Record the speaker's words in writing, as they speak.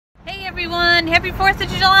everyone, happy 4th of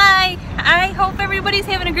July. I hope everybody's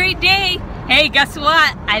having a great day. Hey, guess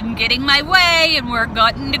what? I'm getting my way and we're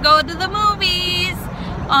going to go to the movies.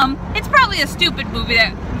 It's probably a stupid movie,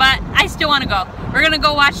 but I still want to go. We're gonna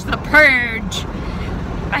go watch The Purge.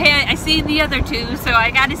 I seen the other two, so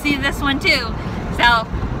I got to see this one too. So,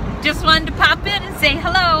 just wanted to pop in and say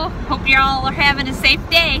hello. Hope you all are having a safe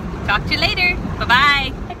day. Talk to you later.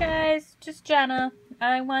 Bye-bye. Hi guys, just Jenna.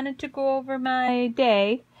 I wanted to go over my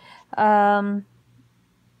day.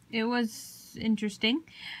 It was interesting.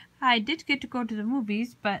 I did get to go to the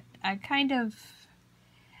movies, but I kind of,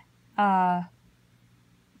 well,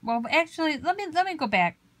 actually, let me go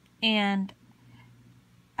back, and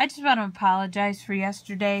I just want to apologize for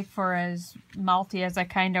yesterday for as mouthy as I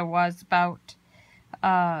kind of was about,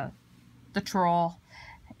 the troll,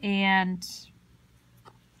 and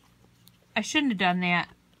I shouldn't have done that,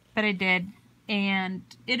 but I did. And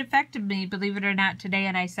it affected me, believe it or not, today,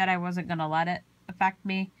 and I said I wasn't going to let it affect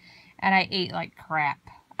me, and I ate like crap.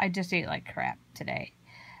 I just ate like crap today.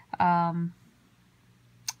 And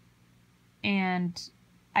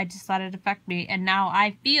I just let it affect me, and now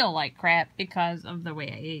I feel like crap because of the way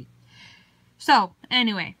I ate. So,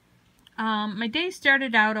 anyway, my day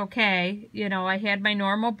started out okay. You know, I had my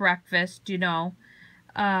normal breakfast, you know,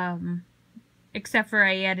 except for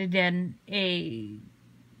I added in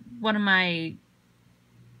one of my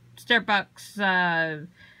Starbucks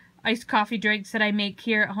iced coffee drinks that I make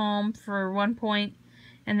here at home for 1 point.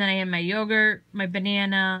 And then I had my yogurt, my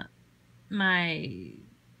banana, my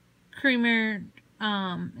creamer,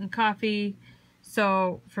 and coffee.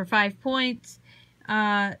 So for 5 points.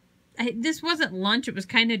 This wasn't lunch. It was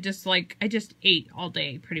kind of just like, I just ate all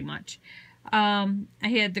day pretty much. I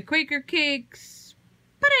had the Quaker cakes,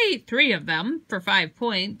 but I ate 3 of them for 5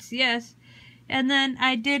 points. Yes. And then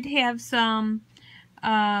I did have some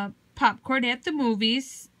popcorn at the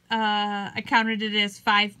movies. I counted it as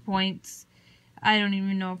 5 points. I don't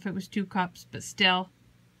even know if it was 2 cups, but still.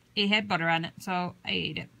 It had butter on it, so I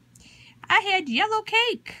ate it. I had yellow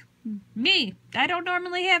cake. Me. I don't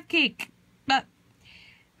normally have cake. But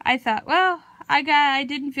I thought, well, I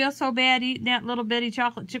didn't feel so bad eating that little bitty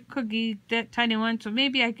chocolate chip cookie, that tiny one, so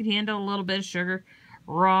maybe I could handle a little bit of sugar.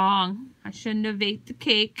 Wrong. I shouldn't have ate the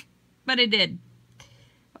cake. But I did.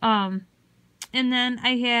 And then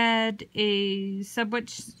I had a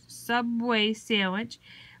Subway sandwich,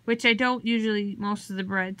 which I don't usually eat most of the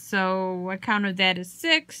bread, so I counted that as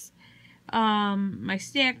 6. My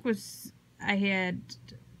snack was, I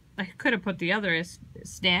could have put the other as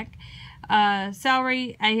snack.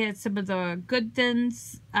 Celery, I had some of the Good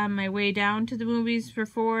Thins on my way down to the movies for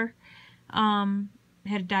 4. I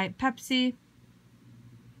had a Diet Pepsi.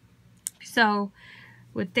 So,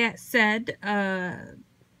 with that said,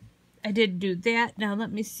 I did do that. Now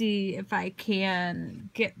let me see if I can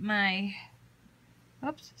get my,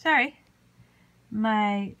 oops, sorry,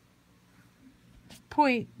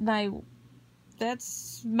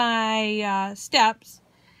 that's my steps.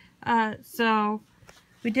 So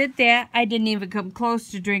we did that. I didn't even come close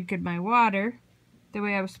to drinking my water the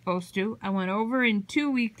way I was supposed to. I went over in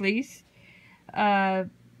 2 weeklies. I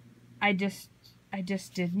just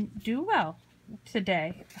didn't do well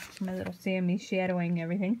today. My little Sammy shadowing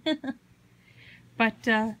everything. But,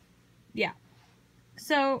 yeah.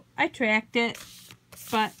 So, I tracked it,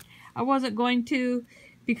 but I wasn't going to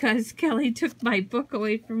because Kelly took my book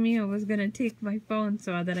away from me. I was going to take my phone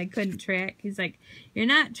so that I couldn't track. He's like, you're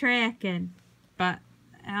not tracking. But,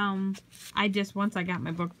 once I got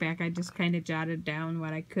my book back, I just kind of jotted down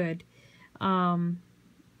what I could.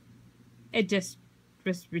 It just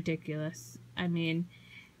was ridiculous. I mean,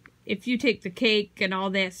 if you take the cake and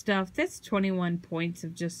all that stuff, that's 21 points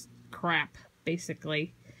of just crap,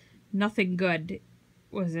 basically. Nothing good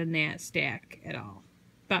was in that stack at all.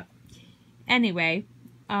 But, anyway,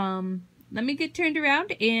 let me get turned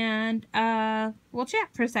around and, we'll chat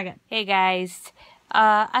for a second. Hey guys,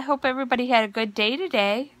 I hope everybody had a good day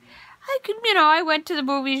today. I went to the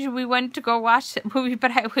movies, we went to go watch that movie,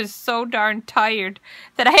 but I was so darn tired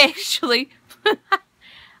that I actually,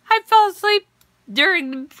 I fell asleep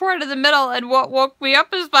during the part of the middle, and what woke me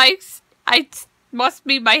up is must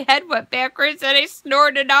be my head went backwards and I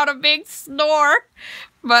snorted out a big snore.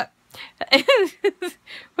 But,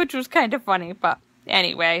 which was kind of funny, but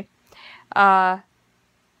anyway. It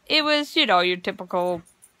was, your typical,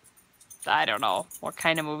 I don't know what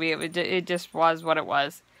kind of movie. It just was what it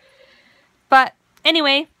was. But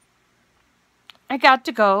anyway, I got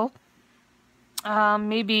to go.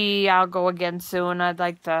 Maybe I'll go again soon. I'd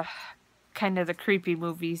like the kind of the creepy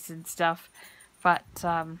movies and stuff. But,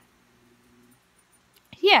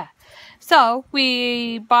 yeah. So,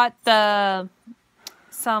 we bought the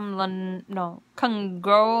some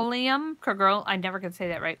Congoleum, I never can say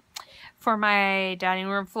that right, for my dining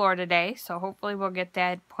room floor today. So hopefully we'll get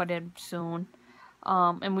that put in soon.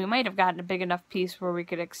 And we might have gotten a big enough piece where we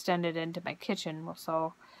could extend it into my kitchen,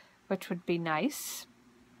 so, which would be nice.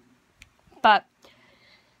 But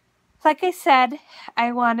like I said,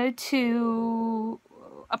 I wanted to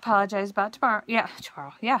apologize about tomorrow. Yeah,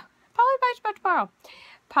 tomorrow. Yeah, apologize about tomorrow.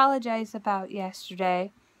 Apologize about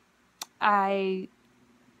yesterday. I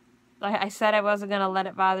said I wasn't going to let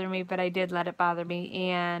it bother me, but I did let it bother me,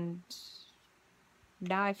 and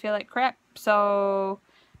now I feel like crap. So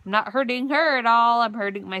I'm not hurting her at all. I'm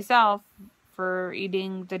hurting myself for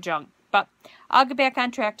eating the junk. But I'll get back on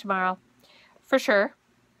track tomorrow, for sure.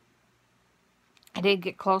 I didn't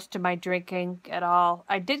get close to my drinking at all.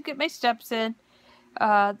 I did get my steps in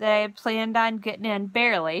that I had planned on getting in,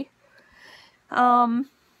 barely. For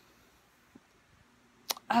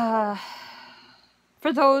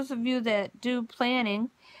those of you that do planning,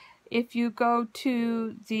 if you go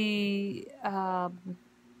to the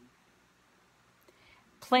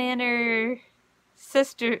Planner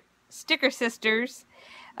Sticker Sisters,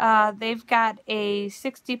 they've got a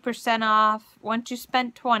 60% off. Once you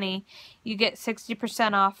spend $20, you get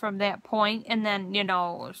 60% off from that point. And then, you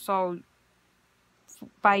know, so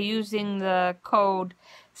by using the code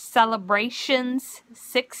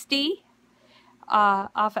Celebrations60 off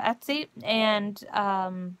of Etsy, and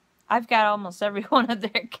I've got almost every one of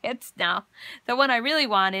their kits now. The one I really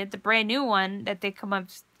wanted, the brand new one that they come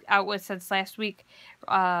out with since last week,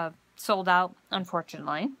 sold out,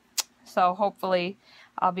 unfortunately. So hopefully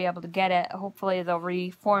I'll be able to get it. Hopefully they'll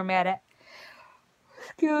reformat it.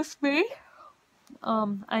 Excuse me.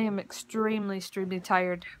 I am extremely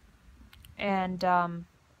tired. And,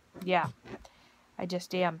 yeah. I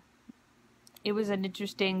just am. It was an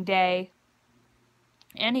interesting day.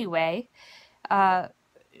 Anyway, Kelly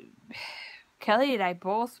and I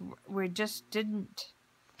both didn't.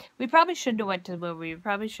 We probably shouldn't have went to the movie. We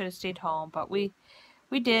probably should have stayed home, but we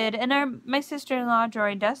did. And my sister-in-law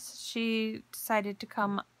joined us. She decided to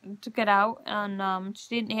come to get out, and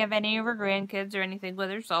she didn't have any of her grandkids or anything with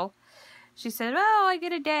her, so she said, "Well, I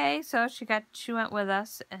get a day." So she went with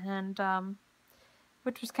us, and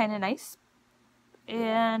which was kind of nice.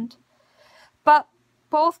 But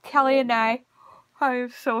both Kelly and I am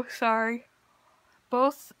so sorry.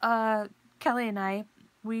 Both Kelly and I,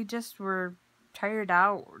 we just were tired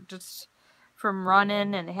out just from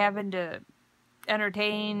running and having to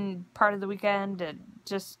entertain part of the weekend, and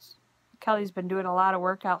just Kelly's been doing a lot of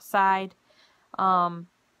work outside. I'm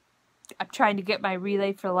trying to get my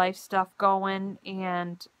Relay for Life stuff going,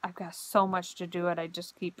 and I've got so much to do, and I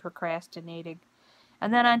just keep procrastinating.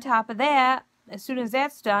 And then on top of that, as soon as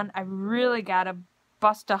that's done, I really gotta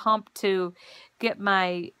bust a hump to get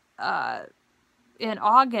my in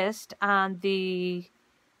August on the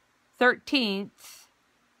 13th,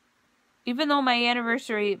 even though my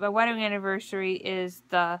wedding anniversary is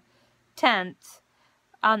the 10th,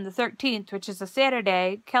 on the 13th, which is a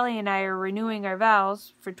Saturday, Kelly and I are renewing our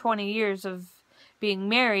vows for 20 years of being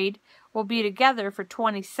married. We'll be together for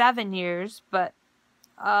 27 years, but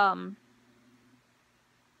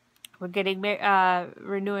we're getting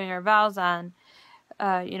renewing our vows on,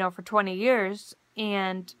 for 20 years,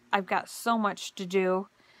 and I've got so much to do.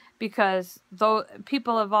 Because though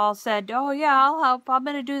people have all said, "Oh yeah, I'll help. I'm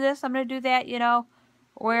gonna do this. I'm gonna do that."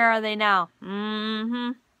 Where are they now?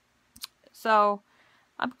 So,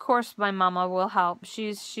 of course, my mama will help.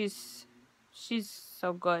 She's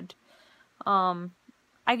so good.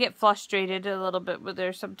 I get frustrated a little bit with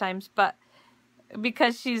her sometimes, but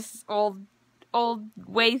because she's old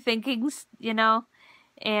way thinking,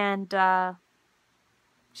 and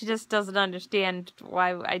she just doesn't understand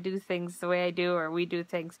why I do things the way I do, or we do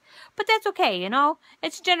things. But that's okay,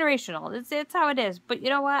 It's generational. It's how it is. But you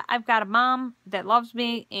know what? I've got a mom that loves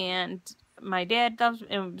me, and my dad loves me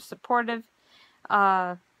and is supportive.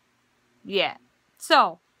 Yeah.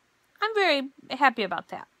 So, I'm very happy about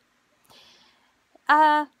that.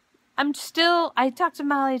 I talked to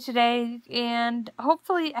Molly today, and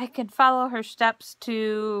hopefully I can follow her steps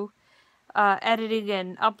to editing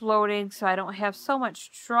and uploading, so I don't have so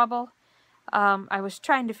much trouble. I was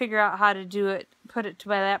trying to figure out how to do it, put it to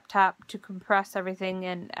my laptop to compress everything,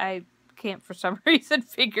 and I can't for some reason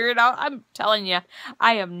figure it out. I'm telling you,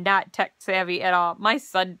 I am not tech savvy at all. My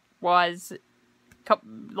son was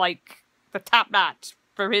like the top notch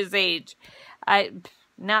for his age.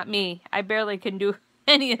 Not me. I barely can do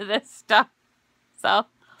any of this stuff. So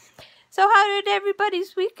how did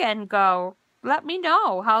everybody's weekend go? Let me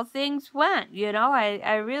know how things went.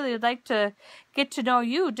 I really would like to get to know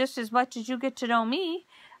you just as much as you get to know me.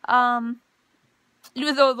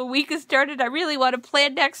 Even though the week has started, I really want to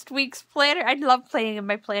plan next week's planner. I love planning in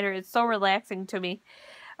my planner. It's so relaxing to me.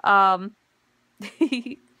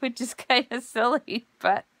 Which is kind of silly,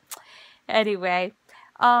 but anyway.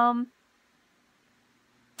 I'm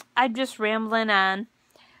just rambling on.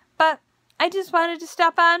 But I just wanted to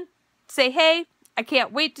stop on, say, hey, I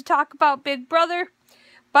can't wait to talk about Big Brother.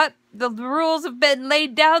 But the rules have been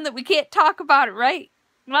laid down that we can't talk about it, right,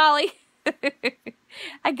 Molly?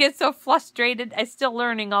 I get so frustrated. I'm still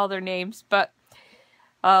learning all their names, but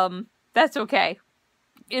that's okay.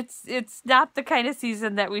 It's not the kind of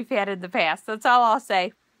season that we've had in the past. That's all I'll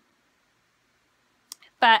say.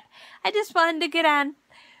 But I just wanted to get on,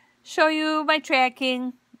 show you my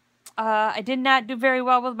tracking. I did not do very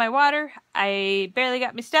well with my water. I barely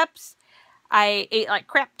got my steps. I ate like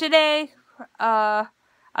crap today. I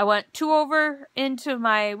went 2 over into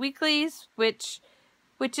my weeklies, which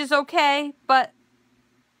is okay, but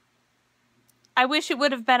I wish it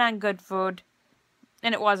would have been on good food,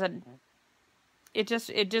 and it wasn't. It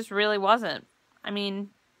just really wasn't. I mean,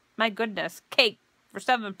 my goodness, cake for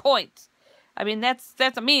 7 points. I mean, that's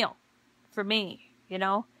a meal for me, you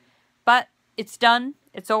know. But it's done.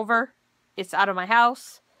 It's over. It's out of my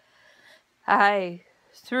house. I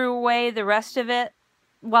threw away the rest of it.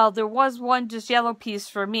 Well, there was one just yellow piece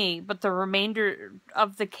for me, but the remainder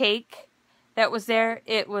of the cake that was there,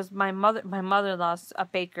 it was my mother-in-law's a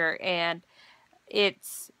baker, and it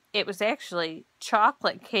was actually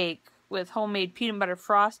chocolate cake with homemade peanut butter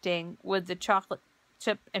frosting with the chocolate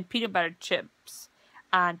chip and peanut butter chips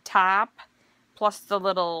on top, plus the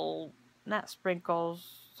little, not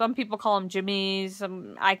sprinkles, some people call them jimmies,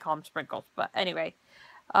 I call them sprinkles, but anyway,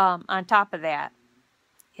 on top of that,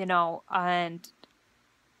 you know, and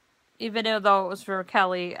even though it was for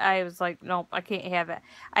Kelly, I was like, nope, I can't have it.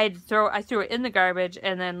 I threw it in the garbage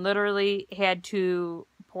and then literally had to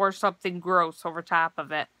pour something gross over top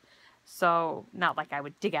of it. So, not like I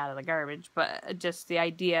would dig out of the garbage, but just the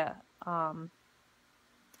idea,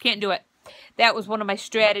 can't do it. That was one of my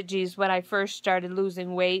strategies when I first started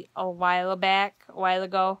losing weight a while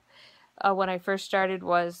ago. When I first started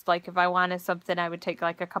was, like, if I wanted something, I would take,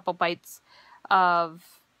 like, a couple bites of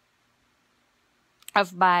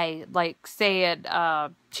my, like, say it,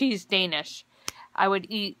 cheese Danish. I would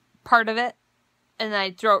eat part of it, and then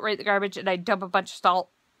I'd throw it right in the garbage, and I'd dump a bunch of salt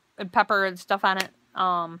and pepper and stuff on it.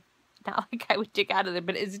 Not like I would dig out of there,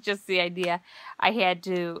 but it's just the idea. I had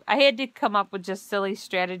to come up with just silly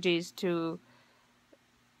strategies to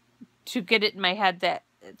get it in my head that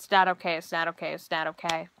it's not okay, it's not okay, it's not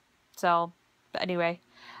okay. So, but anyway,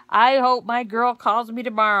 I hope my girl calls me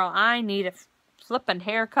tomorrow. I need a flipping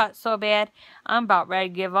haircut so bad. I'm about ready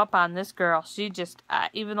to give up on this girl. She just,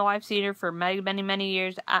 even though I've seen her for many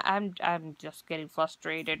years, I'm just getting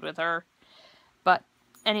frustrated with her. But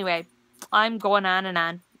anyway, I'm going on and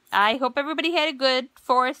on. I hope everybody had a good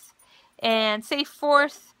 4th and safe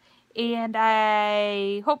 4th, and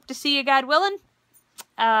I hope to see you, God willing.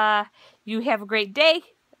 You have a great day.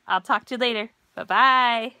 I'll talk to you later.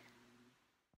 Bye-bye.